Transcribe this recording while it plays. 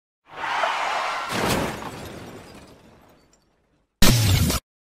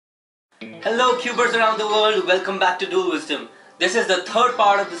Hello cubers around the world, welcome back to Dual Wisdom. This is the third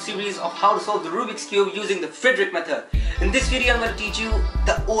part of the series of how to solve the Rubik's Cube using the Fridrich Method. In this video I'm going to teach you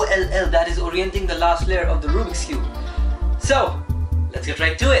the OLL, that is orienting the last layer of the Rubik's Cube. So, let's get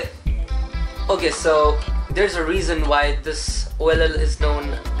right to it. Okay, so there's a reason why this OLL is known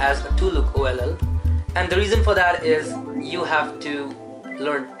as a Look OLL, and the reason for that is you have to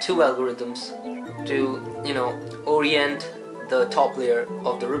learn two algorithms to, orient the top layer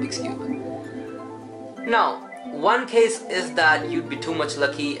of the Rubik's Cube. Now, one case is that you'd be too much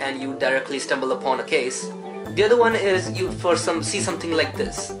lucky and you directly stumble upon a case. The other one is you'd first see something like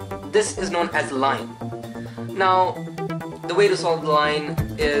this. This is known as line. Now, the way to solve the line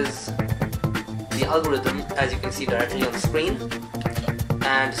is the algorithm, as you can see directly on the screen.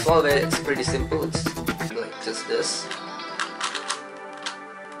 And to solve it, it's pretty simple. It's like just this.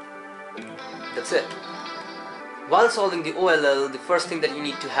 That's it. While solving the OLL, the first thing that you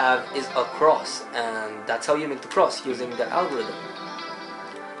need to have is a cross, and that's how you make the cross, using that algorithm.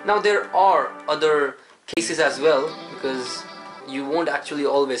 Now there are other cases as well, because you won't actually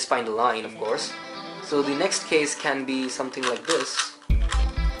always find a line, of course. So the next case can be something like this.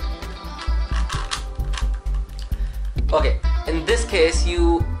 Okay, in this case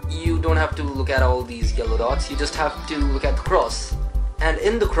you don't have to look at all these yellow dots, you just have to look at the cross. And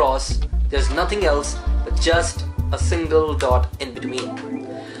in the cross, there's nothing else but just a single dot in between.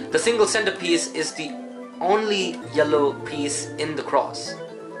 The single centerpiece is the only yellow piece in the cross,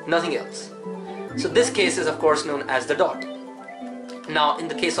 nothing else. So this case is of course known as the dot. Now in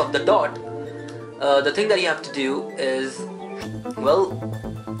the case of the dot, the thing that you have to do is, well,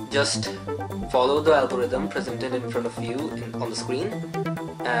 just follow the algorithm presented in front of you on the screen,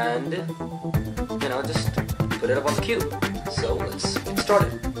 and just put it up on the cube. So let's get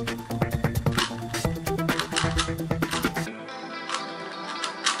started.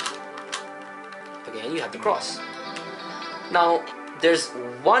 Again, you have the cross. Now there's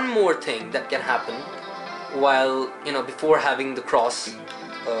one more thing that can happen while before having the cross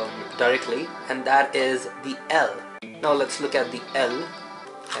directly, and that is the L. Now let's look at the L.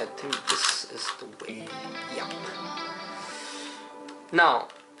 I think this is the way. Yep. Now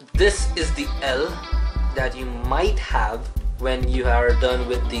this is the L that you might have when you are done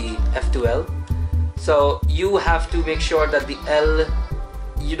with the F2L. So you have to make sure that the L,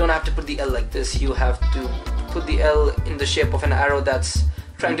 you don't have to put the L like this, you have to put the L in the shape of an arrow that's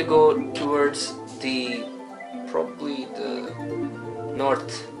trying to go towards probably the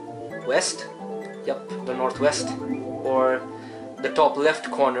northwest. Yep, the northwest, or the top left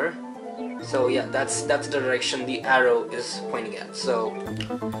corner. So yeah, that's the direction the arrow is pointing at. So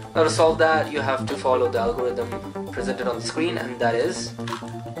now to solve that, you have to follow the algorithm presented on the screen, and that is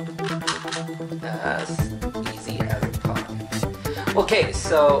as easy as pie. Okay,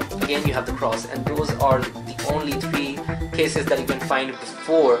 so again you have the cross, and those are the only three cases that you can find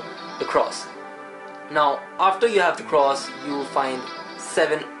before the cross. Now after you have the cross, you will find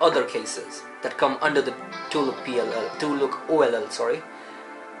 7 other cases that come under the Look OLL, sorry.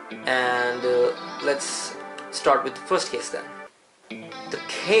 And let's start with the first case then. The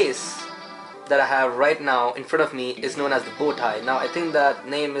case that I have right now in front of me is known as the bow tie. Now I think that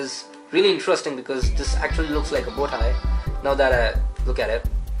name is really interesting because this actually looks like a bow tie now that I look at it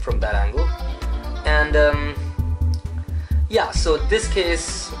from that angle. And yeah, so this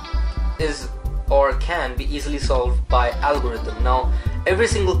case is or can be easily solved by algorithm. Now every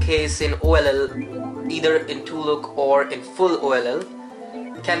single case in OLL, either in Look or in full OLL,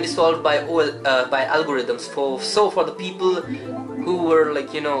 can be solved by algorithms. For the people who were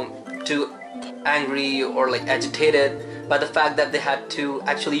too angry or agitated by the fact that they had to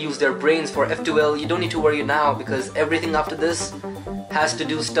actually use their brains for F2L, you don't need to worry now, because everything after this has to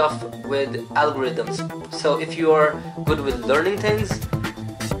do stuff with algorithms. So if you are good with learning things,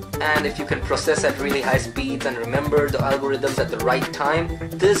 and if you can process at really high speeds and remember the algorithms at the right time,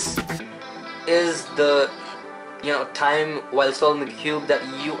 this is the time while solving the cube that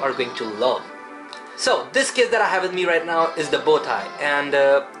you are going to love. So this case that I have with me right now is the bow tie, and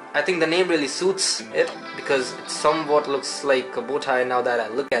I think the name really suits it because it somewhat looks like a bow tie now that I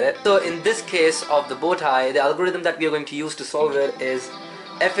look at it. So in this case of the bow tie, the algorithm that we are going to use to solve it is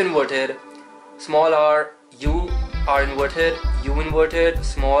F inverted, small r, U R inverted, U inverted,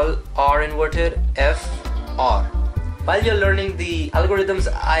 small r inverted, F R. While you're learning the algorithms,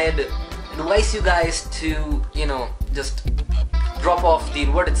 I'd advise you guys to just drop off the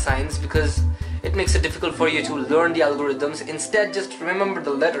inverted signs, because it makes it difficult for you to learn the algorithms. Instead, just remember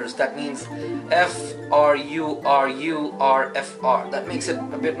the letters. That means F, R, U, R, U, R, F, R. That makes it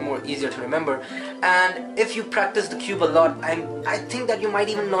a bit more easier to remember. And if you practice the cube a lot, I think that you might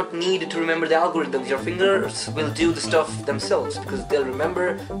even not need to remember the algorithms. Your fingers will do the stuff themselves because they'll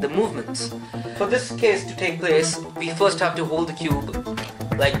remember the movements. For this case to take place, we first have to hold the cube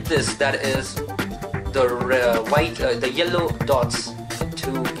like this. That is the yellow dots,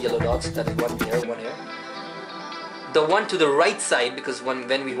 two yellow dots, that is one here, one here. The one to the right side, because when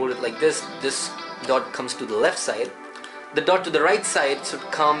we hold it like this dot comes to the left side. The dot to the right side should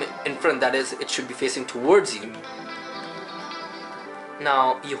come in front, that is, it should be facing towards you.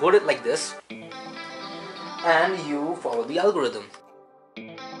 Now you hold it like this and you follow the algorithm.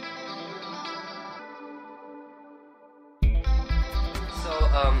 So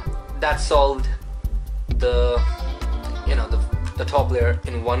that solved the top layer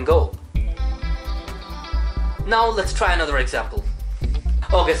in one go. Now let's try another example.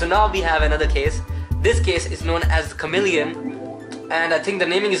 Okay, so now we have another case. This case is known as the chameleon, and I think the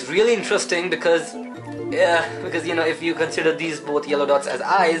naming is really interesting because you know, if you consider these both yellow dots as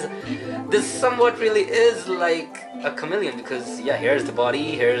eyes, this somewhat really is like a chameleon, because yeah, here's the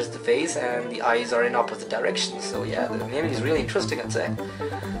body, here's the face, and the eyes are in opposite directions. So yeah, the naming is really interesting, I'd say.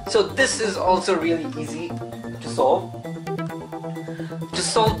 So this is also really easy to solve. To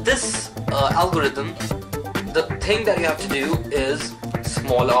solve this algorithm, the thing that you have to do is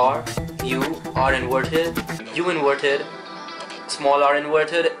small r, u, r inverted, u inverted, small r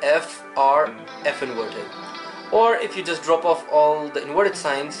inverted, f, r, f inverted. Or if you just drop off all the inverted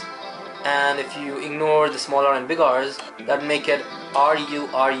signs, and if you ignore the small r and big r's, that make it ru,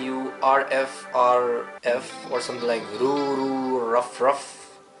 ru, rf, rf, or something like ru, ru, rough,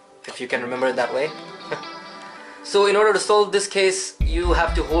 rough, if you can remember it that way. So in order to solve this case, you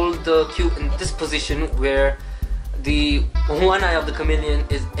have to hold the cube in this position where the one eye of the chameleon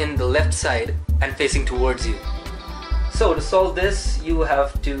is in the left side and facing towards you. So to solve this, you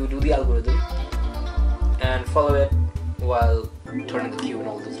have to do the algorithm and follow it while turning the cube in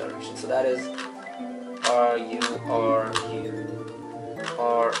all those directions. So that is R, U, R, U,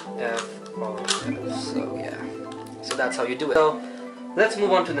 R, F, R, F. So yeah, so that's how you do it. So let's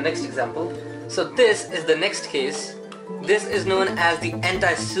move on to the next example. So this is the next case. This is known as the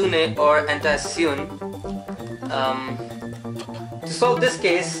anti-sune or anti-seun. To solve this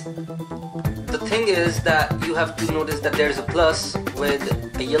case, the thing is that you have to notice that there is a plus with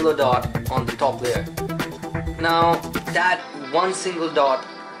a yellow dot on the top layer. Now that one single dot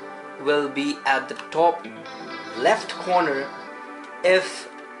will be at the top left corner if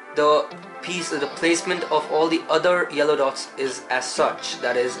the placement of all the other yellow dots is as such.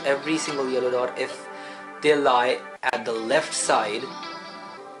 That is, every single yellow dot, if they lie at the left side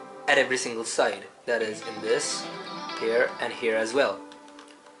at every single side, that is in this, here, and here as well.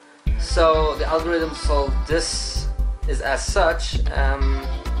 So the algorithm to solve this is as such.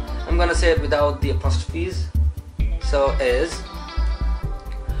 I'm gonna say it without the apostrophes. So is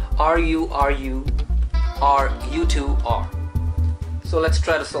RU, RU, R, U2, R. So let's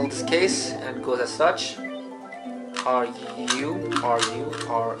try to solve this case, and it goes as such: RU, RU,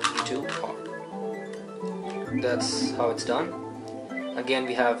 R, U2, R. That's how it's done. Again,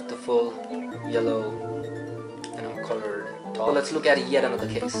 we have the full yellow, colored top. So let's look at yet another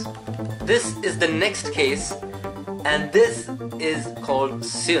case. This is the next case, and this is called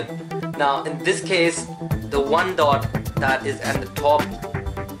seun. Now, in this case, the one dot that is at the top,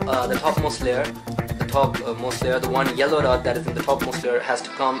 the topmost layer, the one yellow dot that is in the topmost layer has to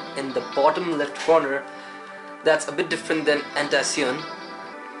come in the bottom left corner. That's a bit different than anti-seun.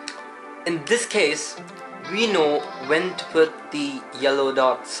 In this case, we know when to put the yellow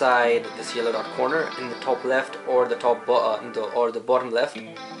dot side, this yellow dot corner, in the top left or the or the bottom left,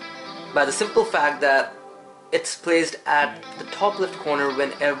 by the simple fact that it's placed at the top left corner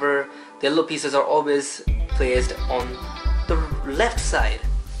whenever the yellow pieces are always placed on the left side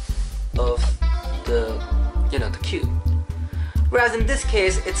of the cube. Whereas in this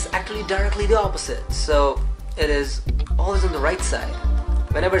case, it's actually directly the opposite. So it is always on the right side.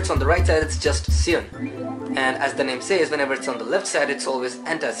 Whenever it's on the right side, it's just seun. And as the name says, whenever it's on the left side, it's always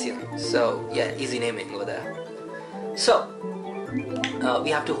anti-seun. So yeah, easy naming over there. So we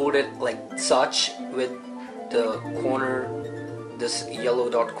have to hold it like such, with the corner, this yellow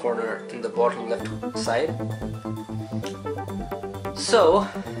dot corner in the bottom left side. So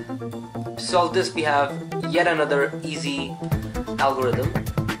to solve this, we have yet another easy algorithm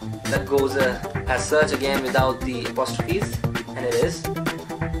that goes as such, again without the apostrophes, and it is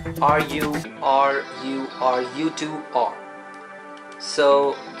RU, RU, RU2, R.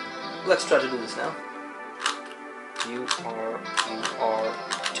 So let's try to do this now. UR,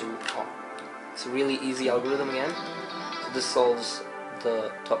 2R. It's a really easy algorithm again. So this solves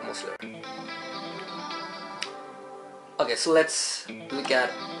the topmost layer. Okay, so let's look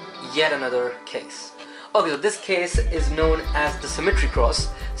at yet another case. Okay, so this case is known as the symmetry cross.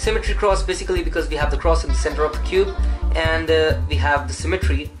 Symmetry cross basically because we have the cross in the center of the cube, and we have the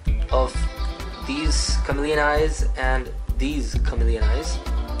symmetry of these chameleon eyes and these chameleon eyes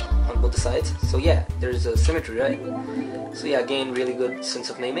on both the sides. So yeah, there's a symmetry, right? So yeah, again, really good sense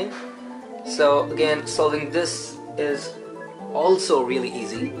of naming. So again, solving this is also really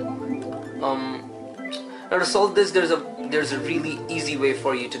easy. Now to solve this, there's a really easy way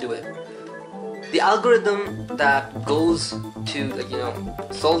for you to do it. The algorithm that goes to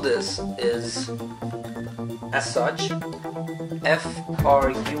solve this is as such: F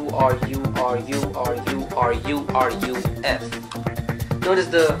R U R U R U R U R U R U F. Notice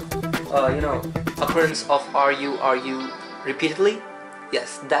the occurrence of RU repeatedly.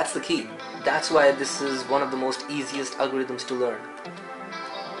 Yes, that's the key. That's why this is one of the most easiest algorithms to learn.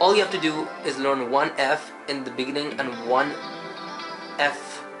 All you have to do is learn one F in the beginning and one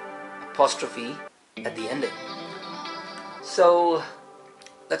F apostrophe at the ending. So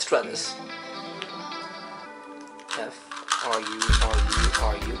let's try this. F R U R U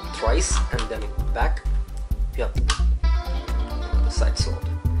R U thrice and then back. You have the side solved.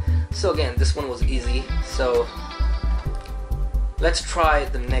 So again, this one was easy. So let's try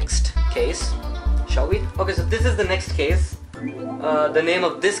the next case, shall we? Okay, so this is the next case. The name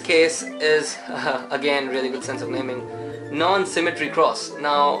of this case is again, really good sense of naming, non-symmetry cross.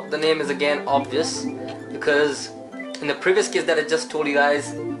 Now the name is again obvious because in the previous case that I just told you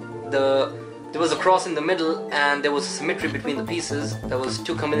guys, there was a cross in the middle and there was symmetry between the pieces. There was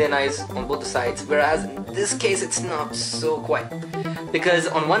two chameleon eyes on both the sides, whereas in this case it's not so quite, because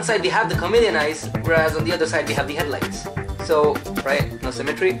on one side we have the chameleon eyes, whereas on the other side we have the headlights. So right, no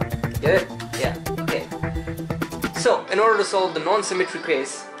symmetry. Get it? Yeah. Okay. So in order to solve the non-symmetry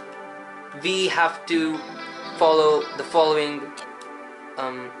case, we have to follow the following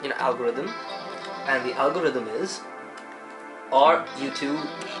algorithm, and the algorithm is R U2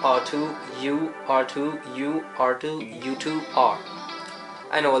 R2 U R2 U R2 U2 R.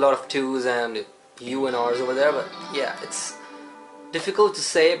 I know a lot of 2's and U and R's over there, but yeah, it's difficult to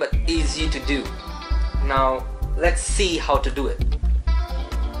say but easy to do. Now let's see how to do it.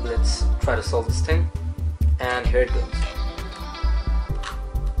 Let's try to solve this thing, and here it goes.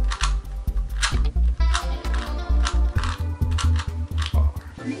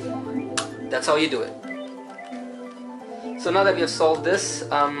 That's how you do it. So now that we have solved this,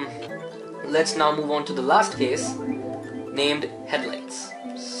 let's now move on to the last case, named headlights.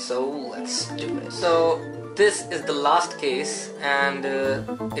 So let's do it. So this is the last case, and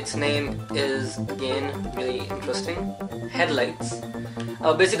its name is again really interesting, headlights.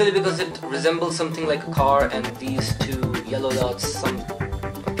 Basically because it resembles something like a car, and these two yellow dots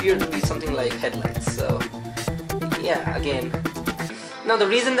appear to be something like headlights. So yeah, again. Now the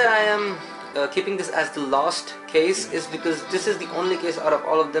reason that I am keeping this as the last case is because this is the only case out of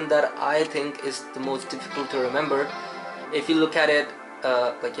all of them that I think is the most difficult to remember if you look at it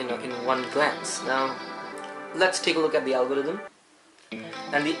in one glance. Now let's take a look at the algorithm,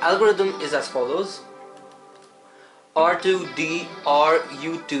 and the algorithm is as follows: R2D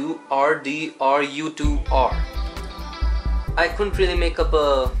RU2 RD RU2 R. I couldn't really make up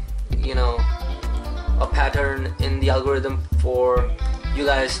a pattern in the algorithm for you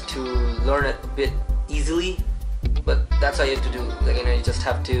guys to learn it a bit easily, but that's how you have to do. You just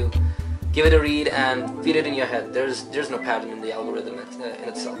have to give it a read and feed it in your head. There's no pattern in the algorithm in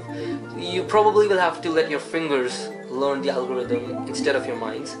itself. You probably will have to let your fingers learn the algorithm instead of your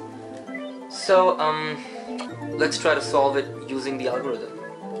minds. So let's try to solve it using the algorithm.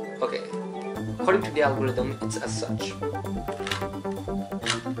 Okay, according to the algorithm, it's as such.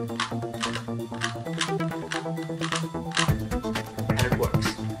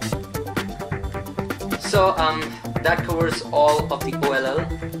 So that covers all of the OLL,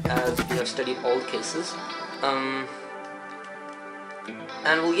 as we have studied all the cases. And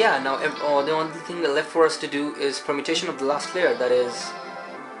well, yeah, now the only thing left for us to do is permutation of the last layer. That is,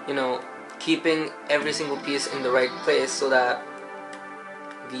 keeping every single piece in the right place so that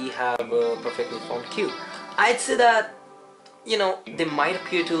we have a perfectly formed cube. I'd say that they might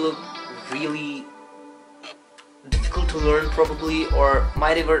appear to look really difficult to learn probably, or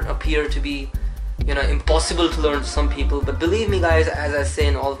might even appear to be impossible to learn to some people, but believe me guys, as I say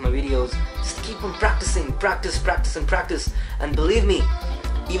in all of my videos, just keep on practicing, practice and practice, and believe me,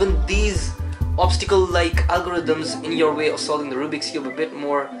 even these obstacle like algorithms in your way of solving the Rubik's Cube a bit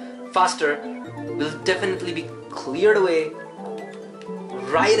more faster will definitely be cleared away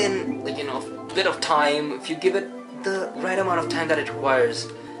right in, like, a bit of time, if you give it the right amount of time that it requires,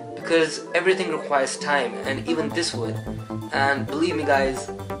 because everything requires time, and even this would. And believe me guys,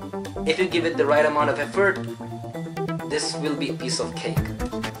 if you give it the right amount of effort, this will be a piece of cake.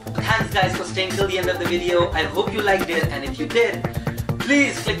 Thanks guys for staying till the end of the video. I hope you liked it, and if you did,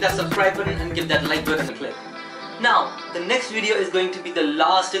 please click that subscribe button and give that like button a click. Now, the next video is going to be the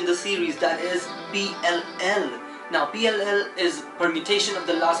last in the series, that is PLL. Now, PLL is permutation of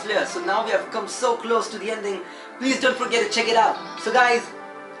the last layer. So now we have come so close to the ending. Please don't forget to check it out. So guys,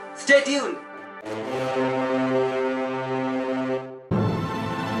 stay tuned.